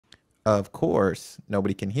Of course,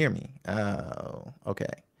 nobody can hear me. Oh,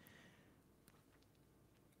 okay.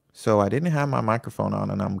 So I didn't have my microphone on,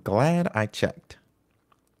 and I'm glad I checked.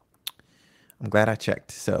 I'm glad I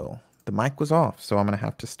checked. So the mic was off, so I'm gonna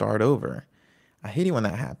have to start over. I hate it when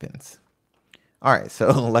that happens. All right, so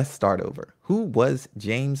let's start over. Who was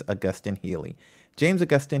James Augustine Healy? James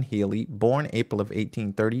Augustine Healy, born April of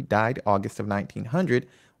 1830, died August of 1900,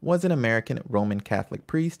 was an American Roman Catholic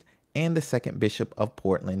priest and the second bishop of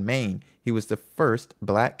Portland, Maine. He was the first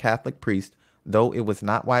black Catholic priest, though it was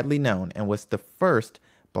not widely known, and was the first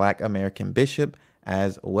black American bishop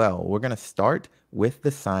as well. We're going to start with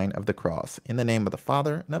the sign of the cross. In the name of the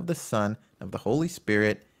Father, and of the Son, and of the Holy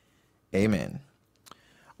Spirit. Amen.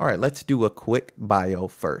 All right, let's do a quick bio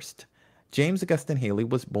first. James Augustine Healy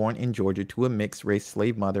was born in Georgia to a mixed race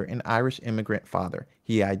slave mother and Irish immigrant father.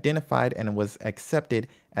 He identified and was accepted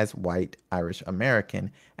as white Irish American,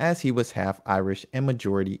 as he was half Irish and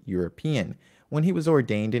majority European. When he was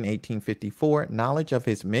ordained in 1854, knowledge of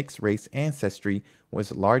his mixed race ancestry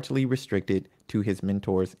was largely restricted to his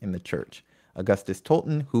mentors in the church. Augustus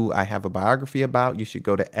Tolton, who I have a biography about, you should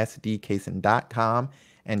go to sdcason.com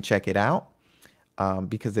and check it out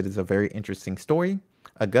because it is a very interesting story.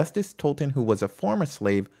 Augustus Tolton, who was a former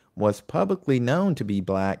slave, was publicly known to be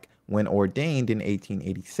black when ordained in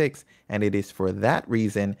 1886, and it is for that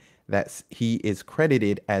reason that he is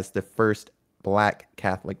credited as the first black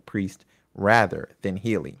Catholic priest rather than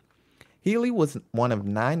Healy. Healy was one of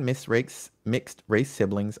 9 mixed race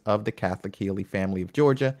siblings of the Catholic Healy family of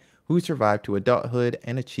Georgia, who survived to adulthood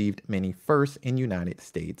and achieved many firsts in United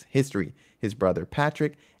States history. His brother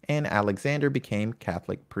Patrick and Alexander became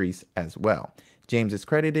Catholic priests as well. James is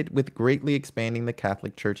credited with greatly expanding the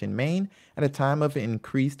Catholic Church in Maine at a time of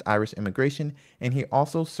increased Irish immigration, and he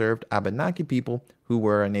also served Abenaki people, who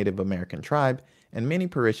were a Native American tribe, and many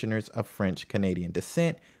parishioners of French Canadian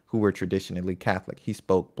descent who were traditionally Catholic. He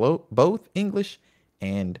spoke both English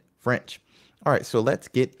and French. All right, so let's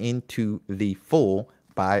get into the full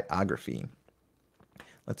biography.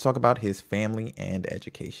 Let's talk about his family and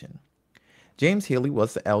education. James Healy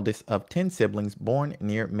was the eldest of 10 siblings born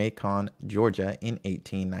near Macon, Georgia in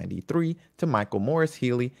 1893 to Michael Morris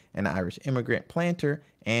Healy, an Irish immigrant planter,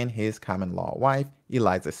 and his common law wife,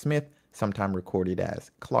 Eliza Smith, sometimes recorded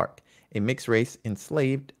as Clark, a mixed race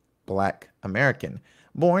enslaved black American.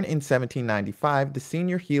 Born in 1795, the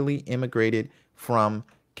senior Healy immigrated from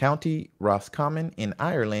County Roscommon in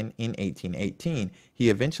Ireland in 1818.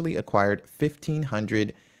 He eventually acquired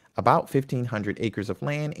about 1,500 acres of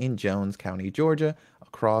land in Jones County, Georgia,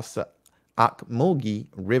 across the Ocmulgee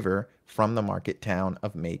River from the market town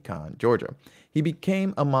of Macon, Georgia. He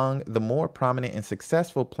became among the more prominent and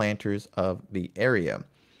successful planters of the area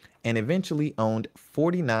and eventually owned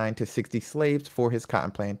 49 to 60 slaves for his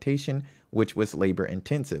cotton plantation, which was labor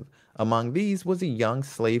intensive. Among these was a young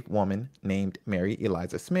slave woman named Mary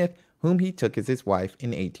Eliza Smith, whom he took as his wife in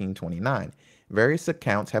 1829. Various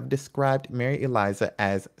accounts have described Mary Eliza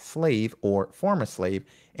as slave or former slave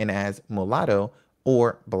and as mulatto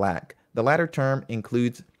or black. The latter term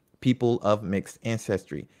includes people of mixed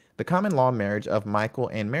ancestry. The common law marriage of Michael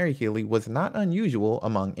and Mary Healy was not unusual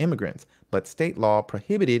among immigrants, but state law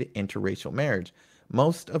prohibited interracial marriage.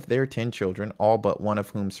 Most of their 10 children, all but one of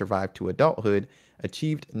whom survived to adulthood,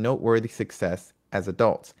 achieved noteworthy success as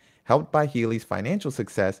adults, helped by Healy's financial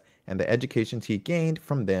success and the educations he gained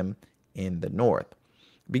from them in the North.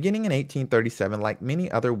 Beginning in 1837, like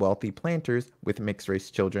many other wealthy planters with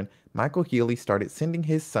mixed-race children, Michael Healy started sending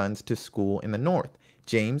his sons to school in the North.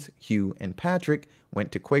 James, Hugh, and Patrick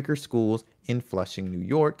went to Quaker schools in Flushing, New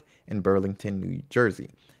York, and Burlington, New Jersey.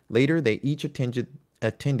 Later, they each attended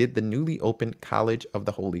the newly opened College of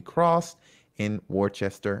the Holy Cross in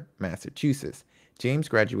Worcester, Massachusetts. James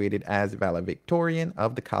graduated as valedictorian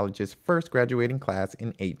of the college's first graduating class in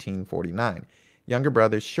 1849. Younger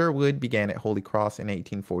brothers Sherwood began at Holy Cross in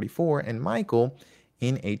 1844 and Michael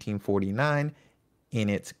in 1849 in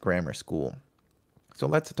its grammar school. So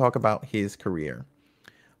let's talk about his career.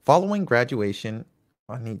 Following graduation,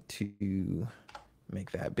 I need to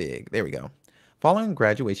make that big. There we go. Following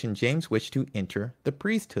graduation, James wished to enter the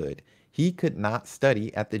priesthood. He could not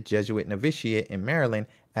study at the Jesuit novitiate in Maryland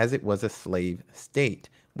as it was a slave state.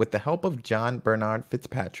 With the help of John Bernard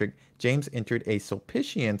Fitzpatrick, James entered a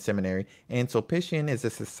Sulpician seminary, and Sulpician is a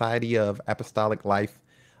society of apostolic life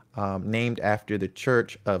named after the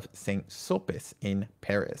Church of Saint Sulpice in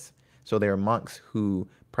Paris. So they are monks who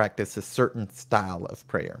practice a certain style of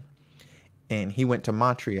prayer. And he went to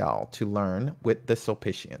Montreal to learn with the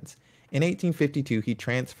Sulpicians. In 1852, he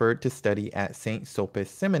transferred to study at St. Sulpice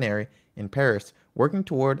Seminary in Paris, working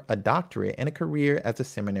toward a doctorate and a career as a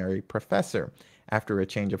seminary professor. After a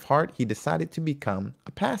change of heart, he decided to become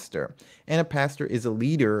a pastor. And a pastor is a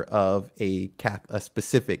leader of a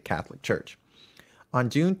specific Catholic church. On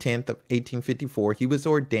June 10th of 1854, he was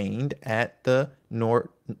ordained at the Notre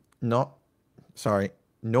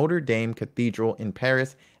Dame Cathedral in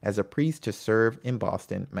Paris as a priest to serve in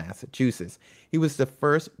Boston, Massachusetts. He was the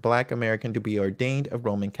first Black American to be ordained a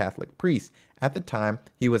Roman Catholic priest. At the time,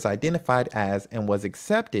 he was identified as and was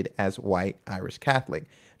accepted as white Irish Catholic.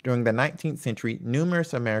 During the 19th century,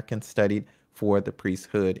 numerous Americans studied for the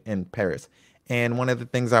priesthood in Paris. And one of the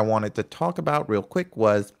things I wanted to talk about real quick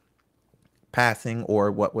was passing,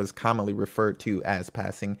 or what was commonly referred to as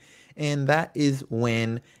passing. And that is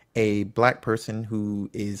when a Black person who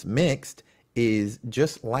is mixed is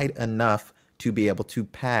just light enough to be able to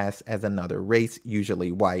pass as another race,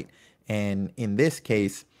 usually white. And in this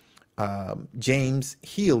case, James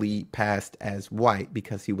Healy passed as white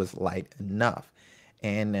because he was light enough.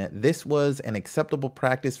 And this was an acceptable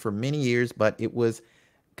practice for many years, but it was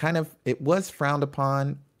frowned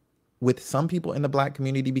upon with some people in the Black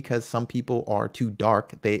community because some people are too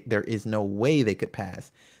dark. There is no way they could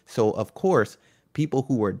pass. So of course, people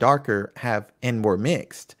who were darker and were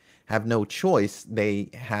mixed have no choice. They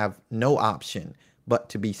have no option but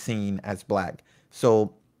to be seen as Black.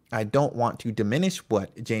 So I don't want to diminish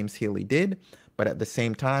what James Healy did, but at the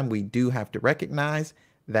same time, we do have to recognize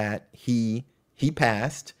that he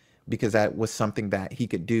passed because that was something that he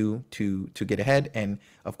could do to get ahead. And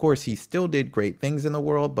of course, he still did great things in the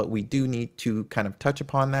world, but we do need to kind of touch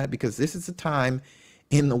upon that because this is a time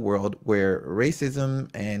in the world where racism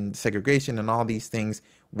and segregation and all these things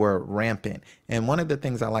were rampant. And one of the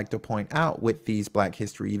things I like to point out with these Black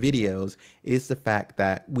History videos is the fact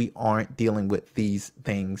that we aren't dealing with these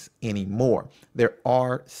things anymore. There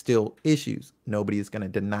are still issues. Nobody is going to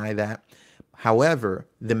deny that. However,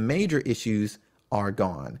 the major issues are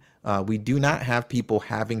gone. We do not have people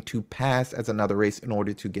having to pass as another race in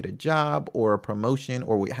order to get a job or a promotion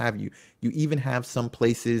or what have you. You even have some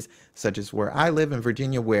places such as where I live in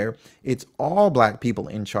Virginia where it's all Black people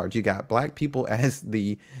in charge. You got Black people as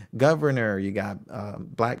the governor. You got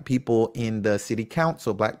Black people in the city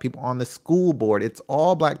council, Black people on the school board. It's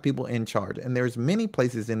all Black people in charge. And there's many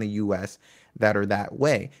places in the U.S. that are that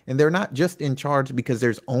way. And they're not just in charge because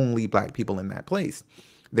there's only Black people in that place.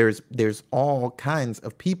 There's all kinds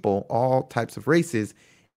of people, all types of races,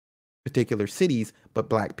 particular cities, but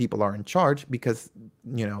Black people are in charge because,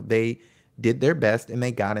 they did their best and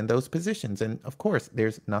they got in those positions. And of course,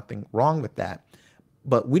 there's nothing wrong with that.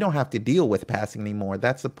 But we don't have to deal with passing anymore.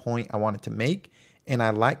 That's the point I wanted to make. And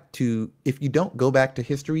I like to, if you don't go back to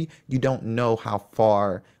history, you don't know how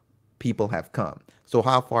far people have come. So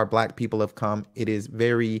how far Black people have come, it is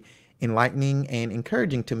very enlightening and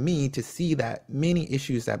encouraging to me to see that many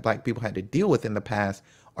issues that Black people had to deal with in the past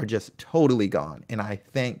are just totally gone. And I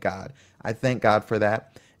thank God. I thank God for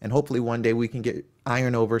that. And hopefully one day we can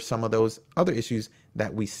iron over some of those other issues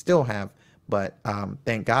that we still have. But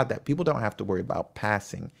thank God that people don't have to worry about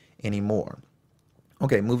passing anymore.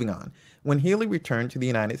 Okay, moving on. When Healy returned to the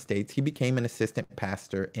United States, he became an assistant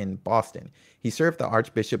pastor in Boston. He served the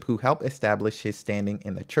archbishop who helped establish his standing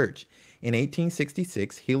in the church. In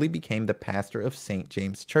 1866, Healy became the pastor of St.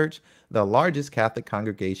 James Church, the largest Catholic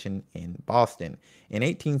congregation in Boston. In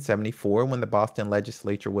 1874, when the Boston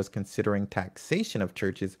legislature was considering taxation of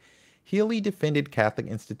churches, Healy defended Catholic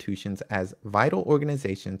institutions as vital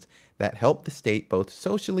organizations that helped the state both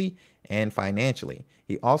socially and financially.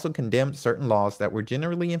 He also condemned certain laws that were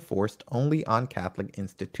generally enforced only on Catholic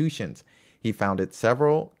institutions. He founded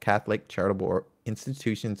several Catholic charitable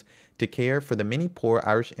institutions to care for the many poor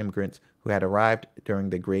Irish immigrants who had arrived during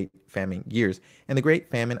the Great Famine years. And the Great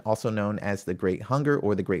Famine, also known as the Great Hunger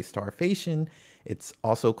or the Great Starvation, it's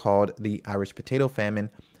also called the Irish Potato Famine,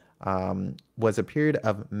 was a period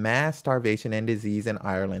of mass starvation and disease in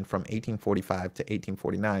Ireland from 1845 to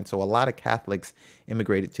 1849. So a lot of Catholics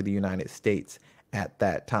immigrated to the United States at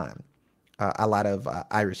that time, a lot of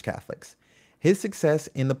Irish Catholics. His success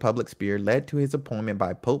in the public sphere led to his appointment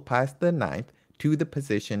by Pope Pius IX to the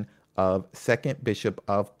position of second Bishop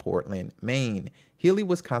of Portland, Maine. Healy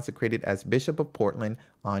was consecrated as Bishop of Portland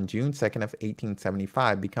on June 2nd of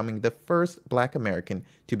 1875, becoming the first Black American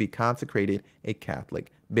to be consecrated a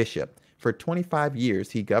Catholic bishop. For 25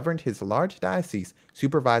 years, he governed his large diocese,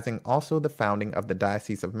 supervising also the founding of the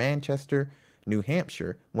Diocese of Manchester, New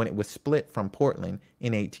Hampshire, when it was split from Portland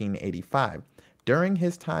in 1885. During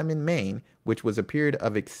his time in Maine, which was a period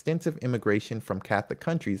of extensive immigration from Catholic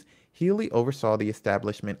countries, Healy oversaw the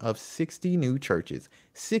establishment of 60 new churches,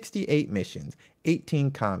 68 missions,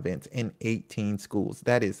 18 convents, and 18 schools.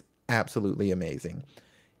 That is absolutely amazing.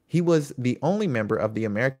 He was the only member of the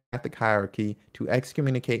American Catholic hierarchy to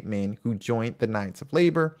excommunicate men who joined the Knights of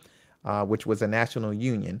Labor, which was a national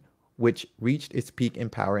union, which reached its peak in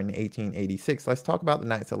power in 1886. Let's talk about the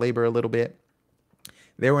Knights of Labor a little bit.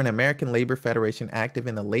 They were an American labor federation active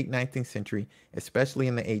in the late 19th century, especially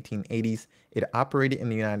in the 1880s. It operated in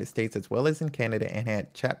the United States as well as in Canada and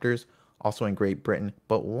had chapters also in Great Britain.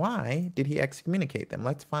 But why did he excommunicate them?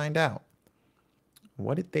 Let's find out.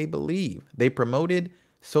 What did they believe? They promoted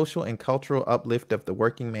social and cultural uplift of the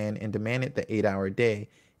working man and demanded the 8-hour day.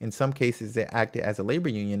 In some cases, they acted as a labor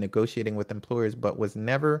union negotiating with employers, but was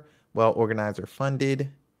never well organized or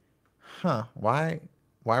funded. Why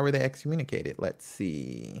were they excommunicated? Let's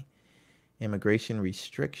see. Immigration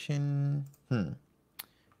restriction.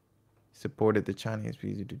 Supported the Chinese.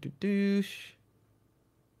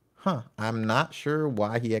 I'm not sure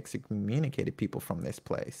why he excommunicated people from this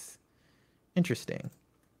place. Interesting.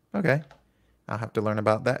 Okay. I'll have to learn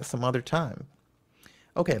about that some other time.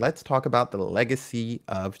 Okay, let's talk about the legacy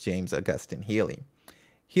of James Augustine Healy.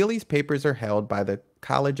 Healy's papers are held by the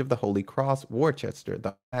College of the Holy Cross, Worcester,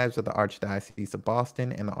 the Archives of the Archdiocese of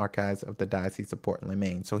Boston, and the Archives of the Diocese of Portland,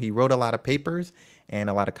 Maine. So he wrote a lot of papers, and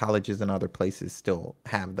a lot of colleges and other places still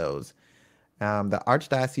have those. The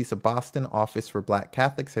Archdiocese of Boston Office for Black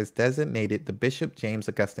Catholics has designated the Bishop James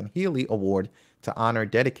Augustine Healy Award to honor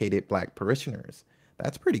dedicated Black parishioners.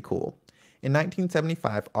 That's pretty cool. In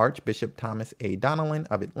 1975, Archbishop Thomas A. Donnellan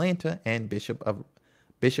of Atlanta and Bishop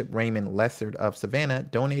Raymond Lessard of Savannah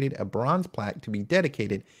donated a bronze plaque to be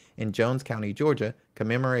dedicated in Jones County, Georgia,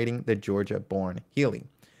 commemorating the Georgia-born Healy.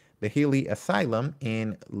 The Healy Asylum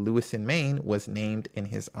in Lewiston, Maine was named in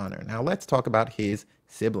his honor. Now let's talk about his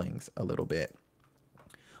siblings a little bit.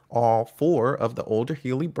 All 4 of the older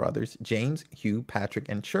Healy brothers, James, Hugh, Patrick,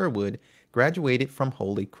 and Sherwood, graduated from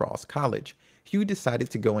Holy Cross College. Hugh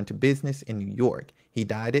decided to go into business in New York. He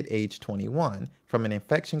died at age 21 from an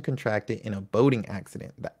infection contracted in a boating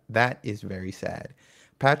accident. That is very sad.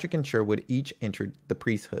 Patrick and Sherwood each entered the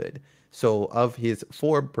priesthood. So of his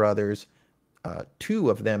 4 brothers,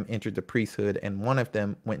 2 of them entered the priesthood and 1 of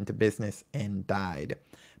them went into business and died.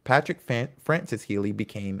 Patrick Francis Healy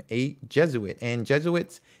became a Jesuit, and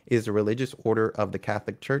Jesuits is a religious order of the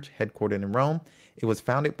Catholic Church headquartered in Rome. It was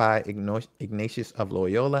founded by Ignatius of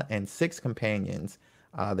Loyola and 6 companions.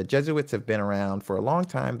 The Jesuits have been around for a long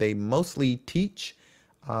time. They mostly teach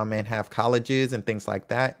and have colleges and things like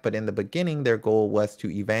that. But in the beginning, their goal was to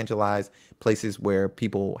evangelize places where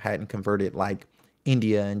people hadn't converted, like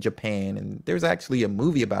India and Japan. And there's actually a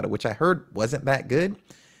movie about it, which I heard wasn't that good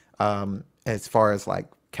as far as like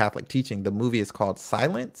Catholic teaching. The movie is called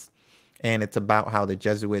Silence, and it's about how the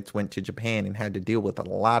Jesuits went to Japan and had to deal with a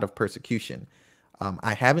lot of persecution.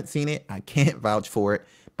 I haven't seen it. I can't vouch for it,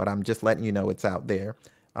 but I'm just letting you know it's out there.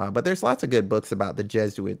 But there's lots of good books about the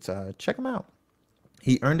Jesuits. Check them out.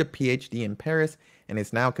 He earned a PhD in Paris and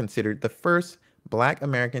is now considered the first Black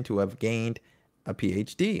American to have gained a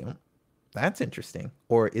PhD. That's interesting.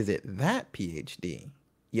 Or is it that PhD?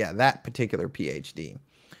 Yeah, that particular PhD.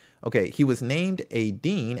 Okay, he was named a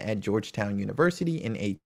dean at Georgetown University in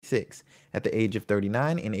 1886. At the age of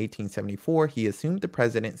 39 in 1874, he assumed the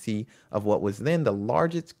presidency of what was then the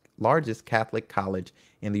largest Catholic college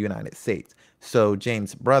in the United States. So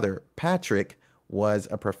James' brother, Patrick, was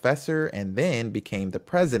a professor and then became the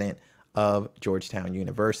president of Georgetown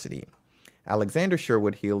University. Alexander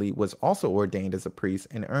Sherwood Healy was also ordained as a priest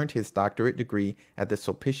and earned his doctorate degree at the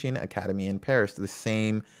Sulpician Academy in Paris, the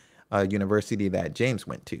same university that James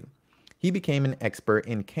went to. He became an expert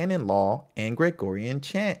in canon law and Gregorian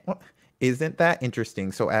chant. Well, isn't that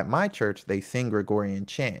interesting? So at my church, they sing Gregorian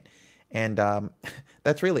chant. And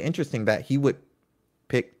that's really interesting that he would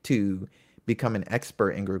pick to become an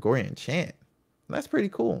expert in Gregorian chant. That's pretty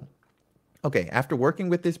cool. Okay, after working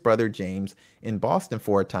with his brother James in Boston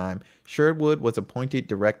for a time, Sherwood was appointed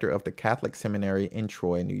director of the Catholic Seminary in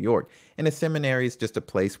Troy, New York. And a seminary is just a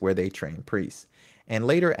place where they train priests. And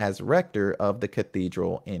later as rector of the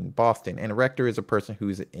cathedral in Boston. And a rector is a person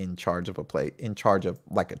who's in charge of a place, in charge of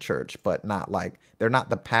like a church, but not like, they're not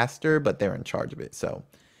the pastor, but they're in charge of it. So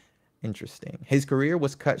interesting. His career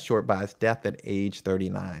was cut short by his death at age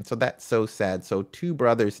 39. So that's so sad. So 2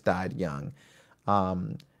 brothers died young.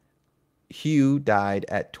 Hugh died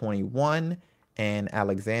at 21 and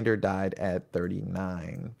Alexander died at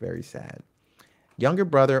 39. Very sad. Younger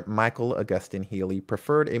brother Michael Augustine Healy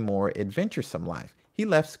preferred a more adventuresome life. He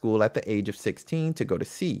left school at the age of 16 to go to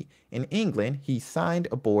sea. In England, he signed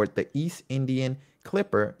aboard the East Indian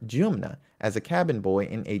clipper Jumna as a cabin boy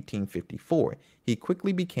in 1854. He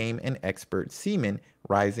quickly became an expert seaman,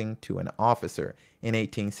 rising to an officer. In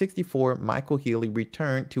 1864, Michael Healy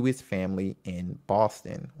returned to his family in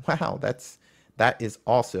Boston. Wow, that is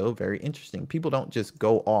also very interesting. People don't just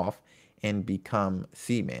go off and become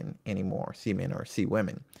seamen anymore, seamen or sea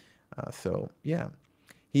women. So yeah.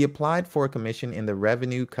 He applied for a commission in the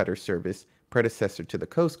Revenue Cutter Service, predecessor to the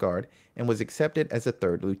Coast Guard, and was accepted as a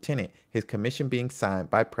third lieutenant, his commission being signed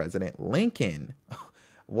by President Lincoln.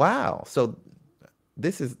 Wow. So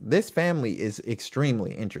this family is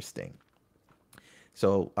extremely interesting.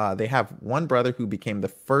 So they have one brother who became the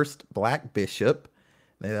first black bishop,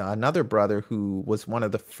 another brother who was one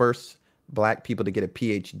of the first black people to get a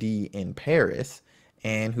PhD in Paris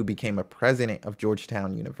and who became a president of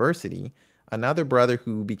Georgetown University, another brother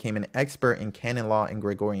who became an expert in canon law and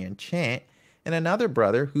Gregorian chant, and another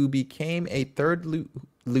brother who became a third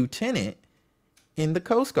lieutenant in the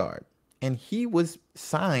Coast Guard. And he was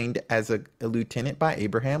signed as a lieutenant by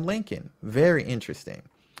Abraham Lincoln. Very interesting.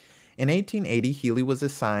 In 1880, Healy was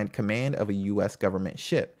assigned command of a U.S. government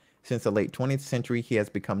ship. Since the late 20th century, he has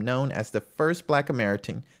become known as the first black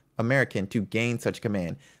American to gain such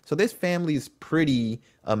command. So this family is pretty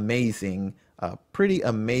amazing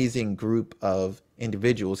group of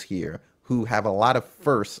individuals here who have a lot of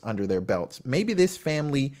firsts under their belts. Maybe this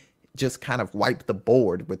family just kind of wiped the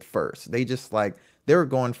board with firsts. They were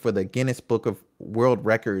going for the Guinness Book of World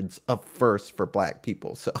Records of firsts for black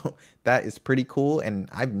people. So that is pretty cool. And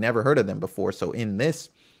I've never heard of them before. So in this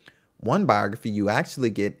one biography, you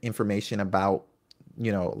actually get information about,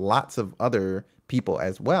 lots of other people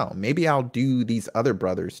as well. Maybe I'll do these other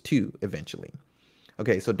brothers too eventually.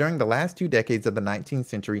 Okay, so during the last 2 decades of the 19th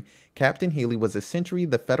century, Captain Healy was essentially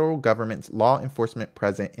the federal government's law enforcement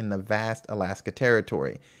presence in the vast Alaska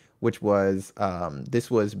Territory, which was, this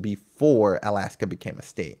was before Alaska became a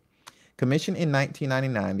state. Commissioned in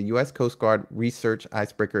 1999, the U.S. Coast Guard research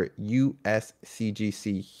icebreaker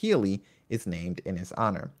USCGC Healy is named in his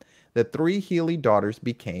honor. The 3 Healy daughters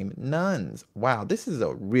became nuns. Wow, this is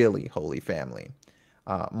a really holy family.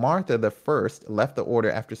 Martha the First left the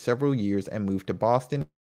order after several years and moved to Boston.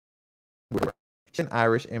 An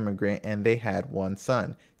Irish immigrant, and they had one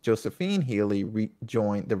son. Josephine Healy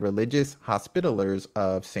rejoined the religious Hospitallers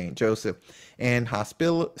of St. Joseph. And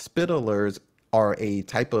Hospitallers are a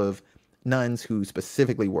type of nuns who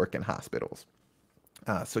specifically work in hospitals.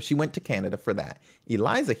 So she went to Canada for that.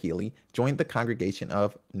 Eliza Healy joined the congregation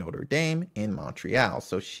of Notre Dame in Montreal.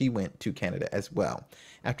 So she went to Canada as well.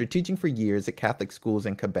 After teaching for years at Catholic schools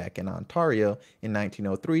in Quebec and Ontario, in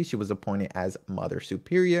 1903, she was appointed as Mother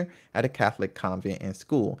Superior at a Catholic convent and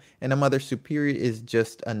school. And a Mother Superior is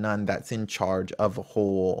just a nun that's in charge of a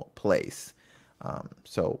whole place.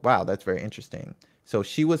 So, wow, that's very interesting. So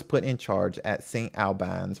she was put in charge at St.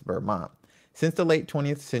 Albans, Vermont. Since the late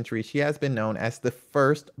 20th century, she has been known as the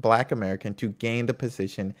first Black American to gain the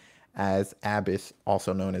position as abbess,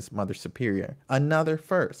 also known as Mother Superior. Another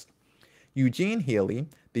first. Eugene Healy,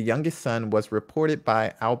 the youngest son, was reported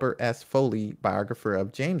by Albert S. Foley, biographer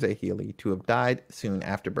of James A. Healy, to have died soon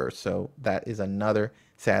after birth. So that is another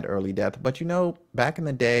sad early death. But back in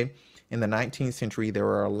the day, in the 19th century, there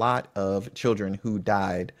were a lot of children who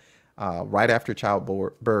died right after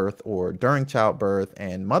childbirth or during childbirth,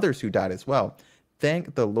 and mothers who died as well.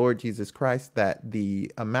 Thank the Lord Jesus Christ that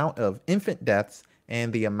the amount of infant deaths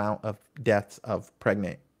and the amount of deaths of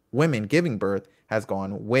pregnant women giving birth has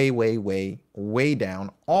gone way, way, way, way down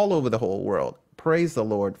all over the whole world. Praise the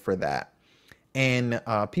Lord for that. And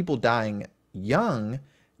people dying young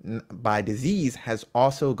by disease has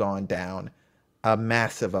also gone down a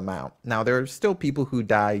massive amount. Now, there are still people who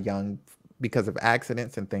die young because of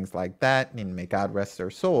accidents and things like that, and may God rest their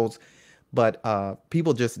souls. But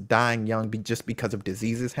people just dying young just because of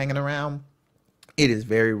diseases hanging around, it is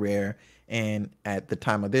very rare. And at the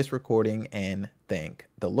time of this recording, and thank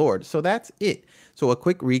the Lord. So that's it. So a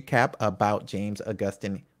quick recap about James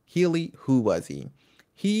Augustine Healy. Who was he?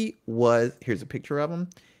 Here's a picture of him.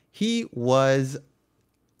 He was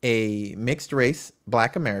a mixed race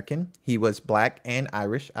Black American. He was Black and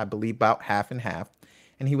Irish, I believe about half and half.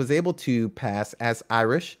 And he was able to pass as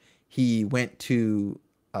Irish. He went to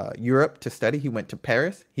Europe to study. He went to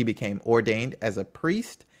Paris. He became ordained as a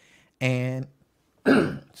priest, and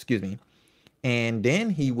excuse me. And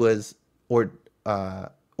then he was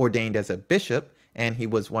ordained as a bishop, and he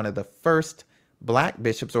was one of the first Black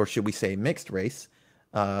bishops, or should we say mixed race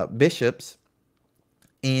bishops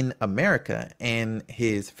in America. And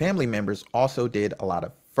his family members also did a lot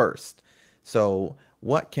of firsts. So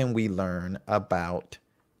what can we learn about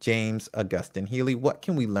James Augustine Healy? What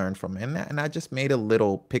can we learn from him? And I just made a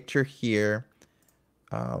little picture here.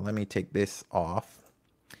 Let me take this off.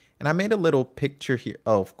 And I made a little picture here.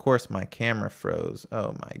 Oh, of course, my camera froze.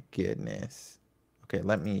 Oh, my goodness. Okay,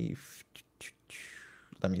 let me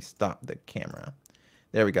stop the camera.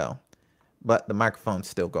 There we go. But the microphone's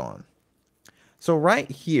still going. So right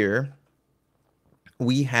here,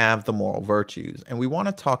 we have the moral virtues. And we want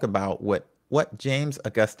to talk about what James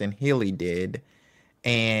Augustine Healy did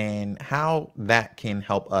and how that can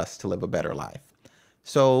help us to live a better life.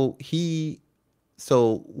 So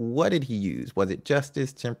what did he use? Was it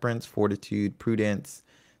justice, temperance, fortitude, prudence?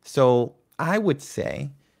 So I would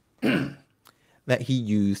say that he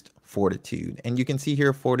used fortitude. And you can see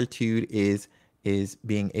here fortitude is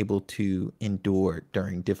being able to endure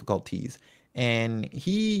during difficulties. And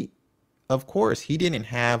of course, he didn't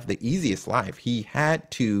have the easiest life. He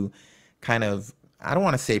had to kind of, I don't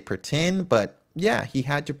want to say pretend, but yeah, he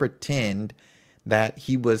had to pretend that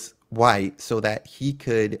he was white so that he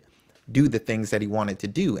could do the things that he wanted to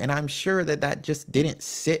do. And I'm sure that that just didn't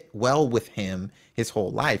sit well with him his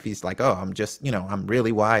whole life. He's like, oh, I'm just, I'm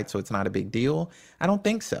really white, so it's not a big deal. I don't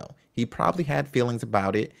think so. He probably had feelings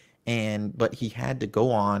about it, but he had to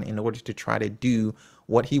go on in order to try to do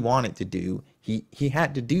what he wanted to do. He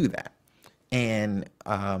had to do that. And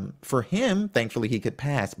for him, thankfully, he could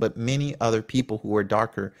pass, but many other people who were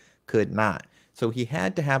darker could not. So he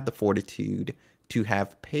had to have the fortitude to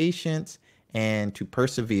have patience and to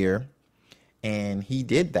persevere. And he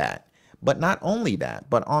did that. But not only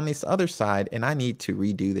that, but on this other side, and I need to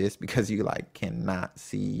redo this because you cannot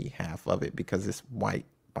see half of it because this white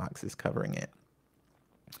box is covering it.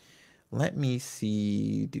 Let me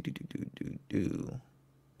see.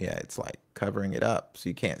 Yeah, it's covering it up so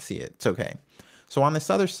you can't see it. It's okay. So on this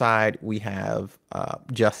other side, we have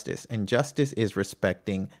justice, and justice is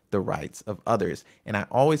respecting the rights of others. And I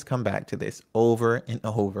always come back to this over and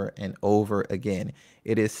over and over again.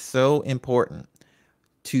 It is so important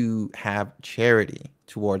to have charity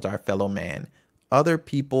towards our fellow man. Other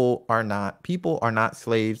people are not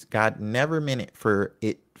slaves. God never meant it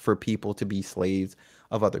for people to be slaves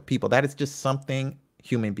of other people. That is just something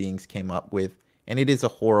human beings came up with, and it is a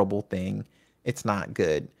horrible thing. It's not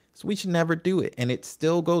good. So we should never do it. And it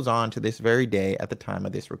still goes on to this very day at the time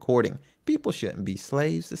of this recording. People shouldn't be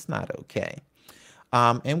slaves. It's not okay.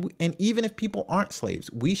 And even if people aren't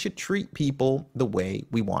slaves, we should treat people the way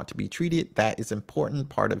we want to be treated. That is an important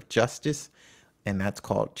part of justice, and that's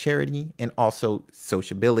called charity and also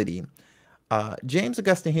sociability. James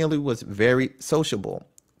Augustine Healy was very sociable.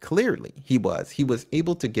 Clearly, he was. He was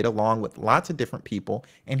able to get along with lots of different people,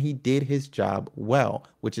 and he did his job well,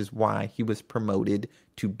 which is why he was promoted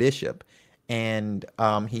to bishop. And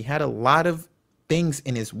he had a lot of things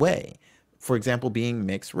in his way. For example, being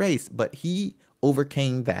mixed race, but he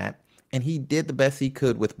overcame that, and he did the best he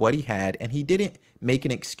could with what he had, and he didn't make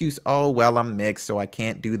an excuse, oh, well, I'm mixed, so I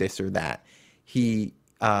can't do this or that. He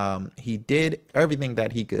did everything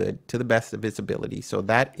that he could to the best of his ability. So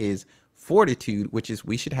that is fortitude, which is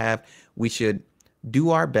we should do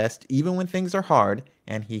our best even when things are hard,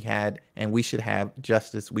 and we should have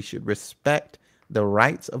justice. We should respect the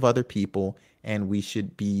rights of other people, and we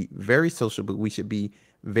should be very sociable. We should be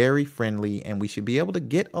very friendly, and we should be able to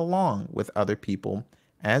get along with other people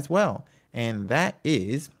as well. And that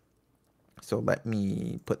is, so let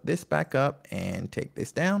me put this back up and take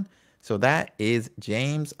this down. So that is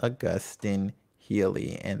James Augustine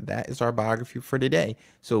Healy, and that is our biography for today.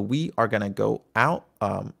 So we are going to go out.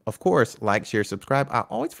 Of course, like, share, subscribe. I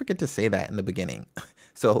always forget to say that in the beginning.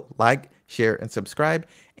 So like, share, and subscribe.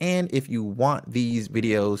 And if you want these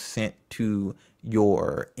videos sent to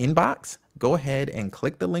your inbox, go ahead and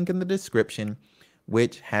click the link in the description,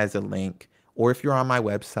 which has a link. Or if you're on my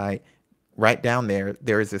website, right down there,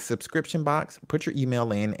 there is a subscription box. Put your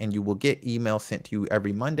email in, and you will get email sent to you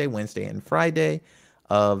every Monday, Wednesday, and Friday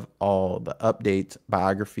of all the updates,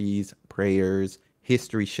 biographies, prayers,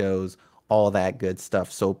 history shows, all that good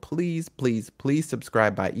stuff. So please, please, please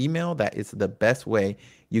subscribe by email. That is the best way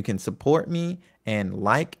you can support me, and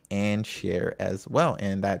like and share as well.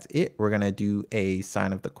 And that's it. We're going to do a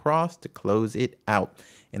sign of the cross to close it out.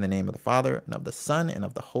 In the name of the Father, and of the Son, and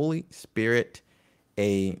of the Holy Spirit.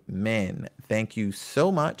 Amen. Thank you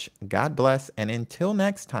so much. God bless. And until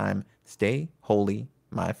next time, stay holy,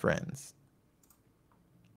 my friends.